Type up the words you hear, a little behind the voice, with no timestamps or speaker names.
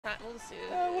We'll see.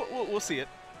 We'll see it.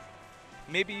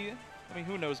 Maybe, I mean,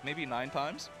 who knows? Maybe 9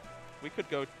 times. We could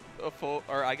go a full,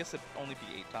 or I guess it'd only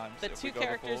be 8 times. The 2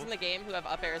 characters in the game who have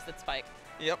up airs that spike.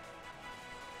 Yep.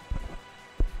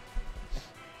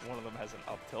 One of them has an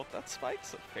up tilt that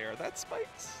spikes, a fair that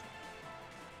spikes.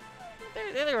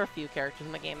 There are a few characters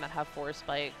in the game that have 4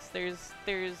 spikes. There's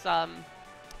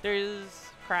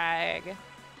Crag.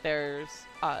 There's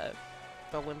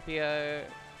Olympia.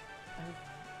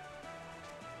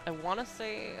 I want to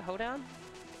say Hoedown.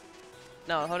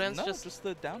 No, Hoedown's just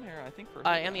the down air, I think. For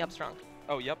and the up strong.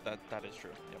 Oh, yep, that is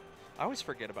true. Yep. I always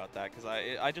forget about that because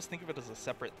I just think of it as a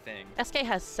separate thing. SK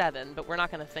has 7, but we're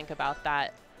not going to think about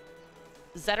that.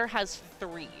 Zetter has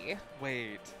 3.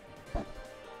 Wait.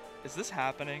 Is this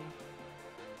happening?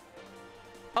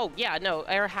 Oh, yeah, no.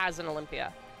 Aeir has an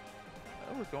Olympia.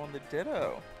 Oh, we're going to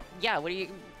Ditto. Yeah, what do you...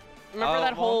 Remember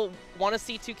that whole want to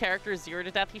see 2 characters 0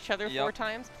 to death each other 4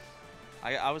 times?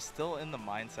 I was still in the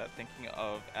mindset thinking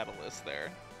of Etalus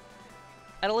there.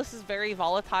 Etalus is very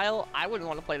volatile. I wouldn't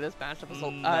want to play this matchup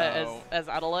as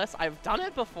Etalus. I've done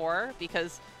it before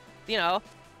because, you know,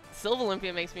 Silver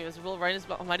Olympia makes me miserable. Might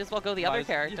as well go the other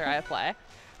character I play.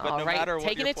 But no matter what,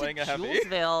 taking you're it playing to a heavy.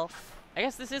 Julesville. I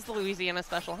guess this is the Louisiana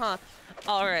special, huh?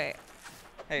 All right.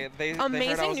 Hey, they amazing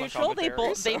heard I was neutral. They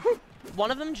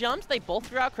one of them jumped. They both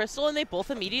threw out crystal, and they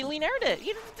both immediately nared it.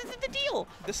 You did the deal.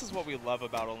 This is what we love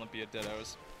about Olympia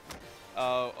Dittos.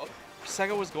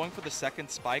 Seggo was going for the second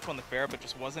spike on the fair, but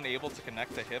just wasn't able to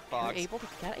connect the hitbox. Able to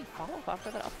get a follow-up after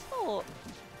that up tilt.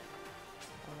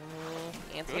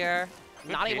 Anti-air.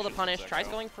 Not able to punish. Tries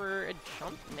going for a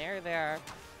jump nair there.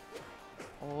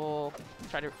 Oh,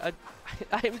 try to.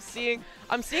 I'm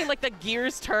seeing like the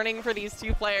gears turning for these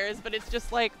 2 players, but it's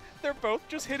just like they're both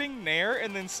just hitting nair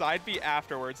and then side B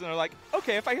afterwards, and they're like,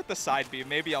 okay, if I hit the side B,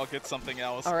 maybe I'll get something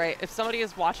else. All right, if somebody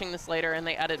is watching this later and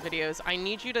they edit videos, I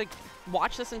need you to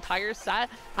watch this entire set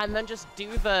and then just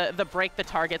do the break the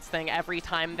targets thing every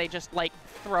time they just like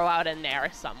throw out a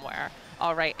nair somewhere.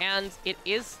 All right, and it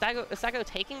is Seggo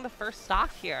taking the first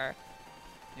stock here.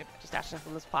 Yep. Just dashing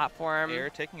from this platform. Aeir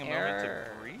taking a moment to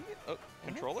breathe. Oh,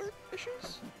 controller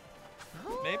issues?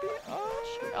 Maybe?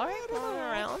 Sure. All right, going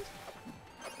around.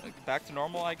 Back to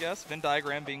normal, I guess. Venn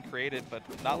diagram being created, but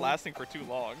not lasting for too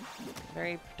long.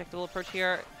 Very predictable approach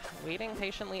here. Waiting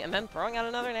patiently and then throwing out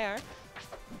another nair.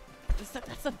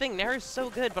 That's the thing. Nair is so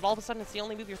good, but all of a sudden it's the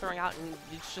only move you're throwing out, and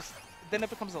it's just... Then it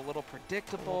becomes a little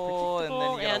predictable and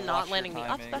then you gotta not landing the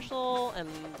timing. up special, and...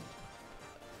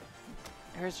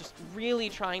 Aeir's just really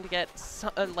trying to get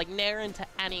like nair into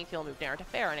any kill move, nair into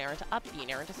fair, nair into up B,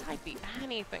 nair into side B,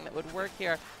 anything that would work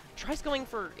here. Tries going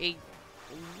for a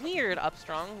weird up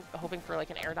strong, hoping for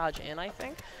like an air dodge in, I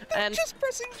think. And just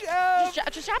pressing jab!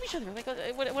 Just jab each other. Like,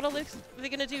 what are they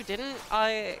gonna do? Didn't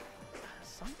I...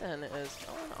 Something is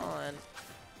going on.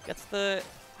 Gets the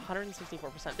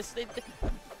 164%.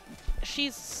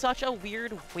 She's such a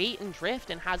weird weight and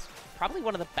drift and has probably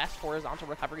one of the best horizontal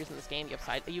recoveries in this game. You have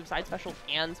side special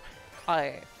and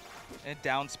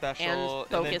down special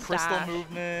and then crystal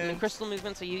movement. And then crystal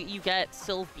movement, so you get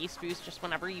Sylve Beast Boost just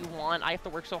whenever you want. I have to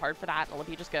work so hard for that, and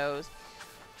Olympia just goes.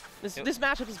 This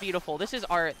matchup is beautiful. This is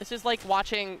art. This is like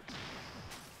watching...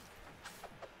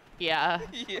 Yeah.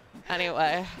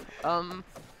 Anyway.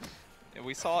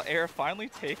 We saw Aeir finally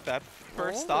take that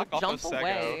first stock off of Seggo.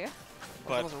 Away.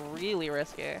 But that was really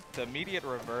risky. The immediate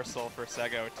reversal for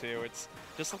Seggo too. It's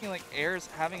just looking like Aeir's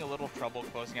having a little trouble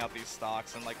closing out these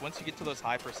stocks, and like once you get to those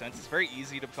high percents, it's very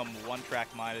easy to become one-track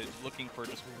minded, looking for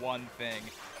just one thing.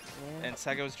 Yeah. And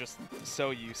Seggo's just so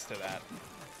used to that.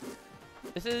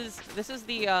 This is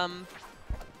the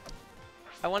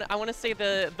I want to say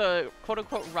the quote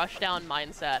unquote rush down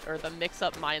mindset or the mix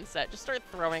up mindset. Just start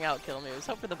throwing out kill moves.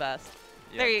 Hope for the best.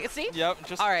 Yep. There you see. Yep.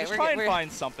 Just, just try and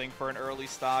find something for an early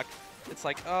stock. It's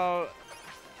like, oh,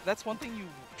 that's one thing you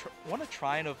want to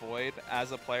try and avoid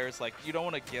as a player. Is like you don't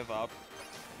want to give up,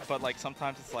 but like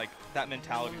sometimes it's like that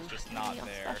mentality is just not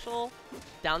there. Special,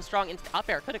 down strong into up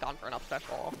air. Could have gone for an up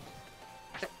special.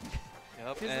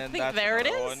 Yep, and that's there it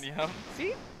is. One, yep.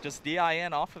 See? Just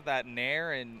DIN off of that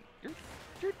nair, and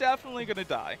you're definitely gonna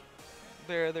die.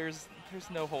 There's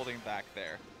no holding back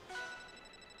there.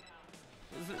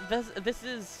 This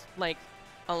is like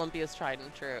Olympia's tried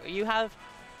and true. You have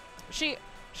she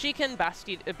can best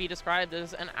be described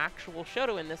as an actual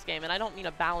Shoto in this game, and I don't mean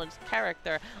a balanced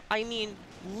character. I mean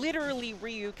literally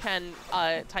Ryu Ken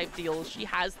type deals. She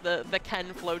has the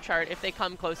Ken flowchart. If they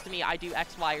come close to me, I do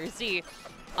X, Y, or Z.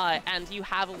 And you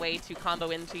have a way to combo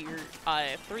into your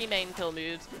 3 main kill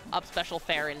moves, up special,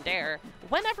 fair, and dare,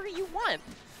 whenever you want.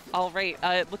 All right,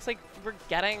 it looks like we're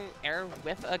getting Aeir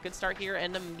with a good start here,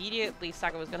 and immediately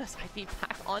Seggo is going to side beat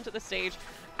back onto the stage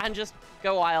and just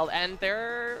go wild. And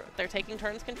they're taking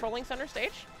turns controlling center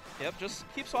stage. Yep, just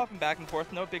keep swapping back and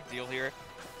forth. No big deal here.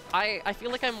 I feel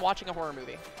like I'm watching a horror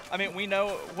movie. I mean, we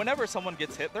know whenever someone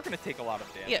gets hit, they're going to take a lot of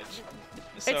damage. Yeah.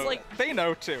 So It's like they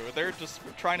know too. They're just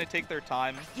trying to take their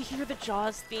time. you hear the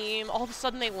Jaws theme. All of a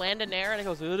sudden they land in air and it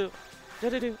goes doo-doo,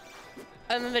 doo-doo-doo.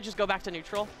 And then they just go back to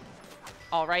neutral.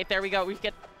 All right, there we go. We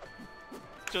get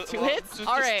two hits.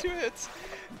 All right. 2 hits.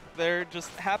 They're just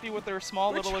happy with their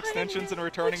small little extensions and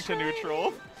returning to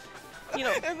neutral. You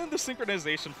know. And then the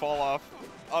synchronization fall off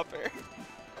up air.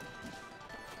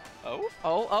 Oh?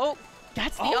 Oh.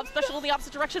 That's the up special in the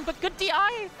opposite direction, but good DI.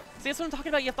 See, that's what I'm talking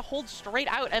about. You have to hold straight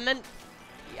out and then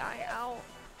DI out.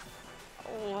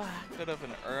 Oh. Bit of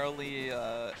an early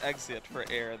exit for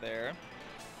Aeir there.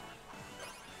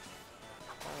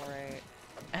 All right.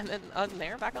 And then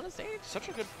Nair back on the stage. Such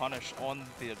a good punish on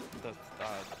the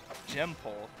gem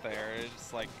pull there.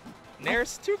 It's like,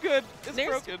 Nair's too good. It's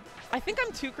broken. I think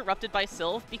I'm too corrupted by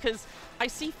Sylph because I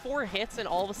see 4 hits and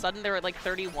all of a sudden they're at like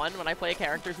 31 when I play a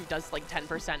character who does like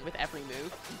 10% with every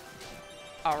move.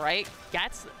 All right,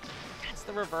 gets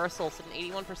the reversal, so an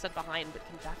 81% behind, but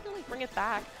can definitely bring it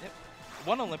back. Yep.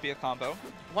 1 Olympia combo.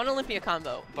 1 Olympia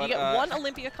combo. But, you get 1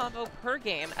 Olympia combo per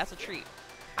game as a treat.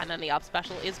 And then the up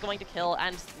special is going to kill,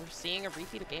 and we're seeing a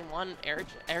repeat of game 1.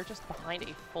 Aeir just behind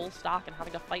a full stock and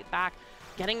having to fight back,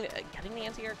 getting the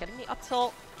anti-air, getting the up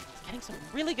tilt, getting some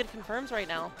really good confirms right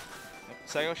now.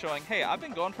 Seggo showing, hey, I've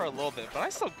been going for a little bit, but I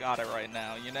still got it right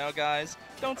now. You know, guys,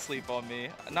 don't sleep on me.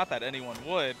 Not that anyone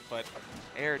would, but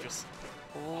Aeir just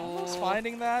almost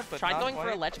finding that, but tried not going quite.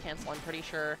 for a ledge cancel, I'm pretty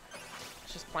sure.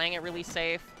 Just playing it really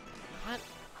safe. Not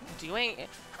doing it.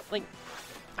 Like,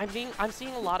 I'm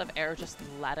seeing a lot of Aeir just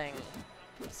letting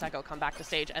Seggo come back to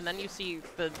stage, and then you see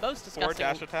the most disgusting. Or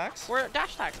dash attacks. Or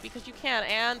dash attacks, because you can,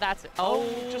 and that's it. Oh,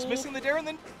 just missing the dare and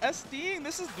then SDing.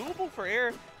 This is doable for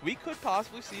Aeir. We could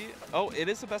possibly see. Oh, it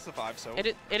is a best of 5, so.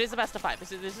 It is a best of 5.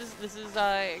 This is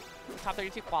top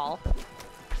 32 qual.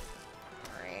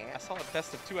 I saw a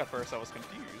best of 2 at first. I was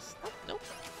confused. Oh, nope.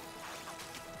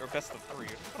 Or best of 3.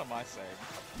 What am I saying?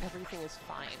 Everything is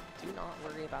fine. Do not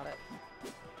worry about it.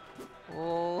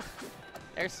 Oh,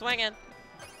 they're swinging.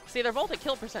 See, they're both at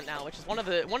kill percent now, which is one of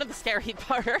the scary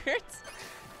parts.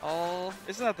 Oh,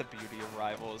 isn't that the beauty of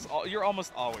rivals? You're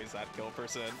almost always at kill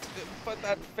percent, but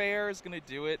that fair is gonna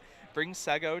do it. Bring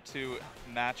Seggo to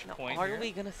match point. Are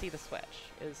we gonna see the switch?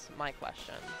 Is my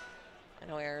question. I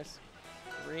know Aeir's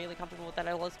really comfortable with that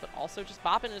Etalus, but also just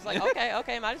bopping is like,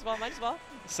 okay, might as well.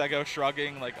 Seggo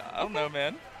shrugging, like, I don't know,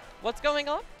 man. What's going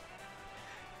on?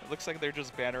 It looks like they're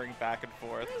just bantering back and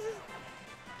forth.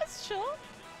 Let's chill.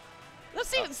 Let's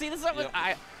see. See, this is what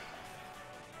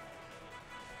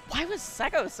why was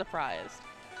Seggo surprised?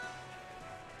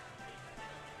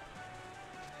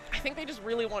 I think they just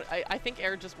really want. I think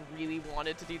Aeir just really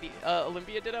wanted to do the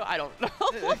Olympia Ditto. I don't know.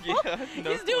 Yeah,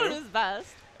 no He's doing his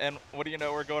best. And what do you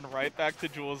know? We're going right back to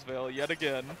Julesville yet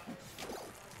again.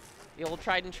 The old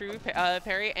tried and true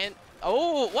parry, and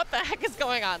oh, what the heck is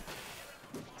going on?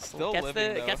 Still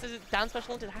living though. Gets his down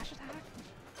special into the hash attack.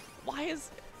 Why is?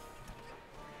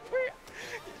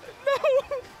 No.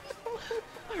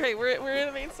 All right, we're in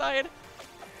the main side.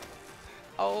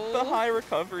 Oh. The high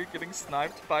recovery getting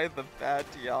sniped by the bad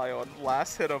DI on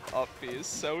last hit of up B is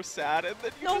so sad, and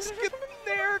then you just get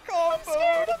Nair combo.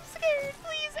 I'm scared.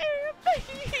 Please, Aeir,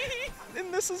 please.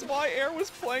 And this is why Aeir was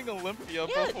playing Olympia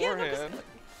beforehand.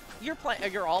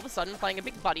 You're all of a sudden playing a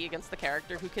big buddy against the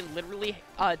character who can literally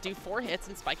do 4 hits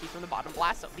and spike you from the bottom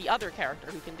blast. The other character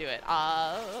who can do it.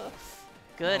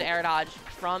 Good air dodge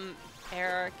from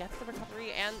Aeir, gets the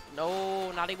recovery, and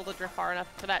no, not able to drift far enough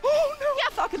for that. Oh no!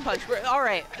 Yeah, Falcon Punch. All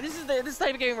right, this is the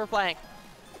type of game we're playing.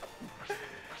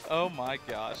 Oh my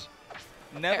gosh.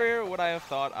 Never would I have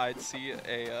thought I'd see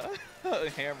a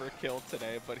hammer kill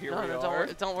today, but here we are.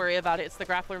 Don't worry about it. It's the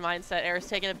grappler mindset. Aeir's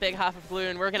taking a big huff of blue,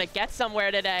 and we're going to get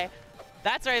somewhere today.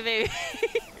 That's right, baby.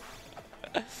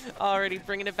 Already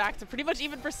bringing it back to pretty much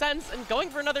even percents and going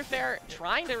for another fair,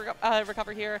 trying to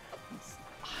recover here.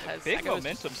 Big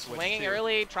momentum switch, swinging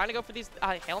early, trying to go for these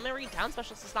Hail Mary down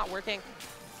specials is not working.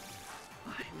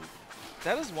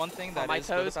 That is one thing that is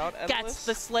good about Etalus. Gets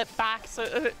the slip back, so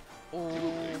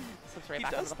slips right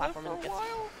back onto the platform and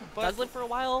does live for a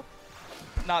while.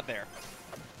 Not there.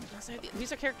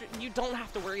 These are characters you don't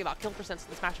have to worry about kill percents in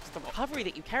this matchup. It's the recovery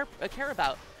that you care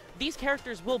about. These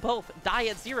characters will both die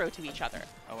at 0 to each other.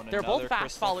 They're both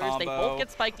fast fallers. They both get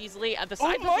spiked easily. And the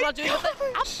side is not doing it.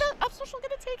 Up special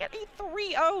going to take it. A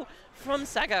 3-0 from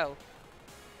Seggo.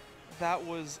 That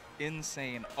was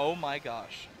insane. Oh my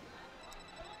gosh.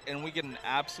 and we get an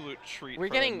absolute treat We're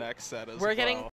for getting- the next set as we're well. getting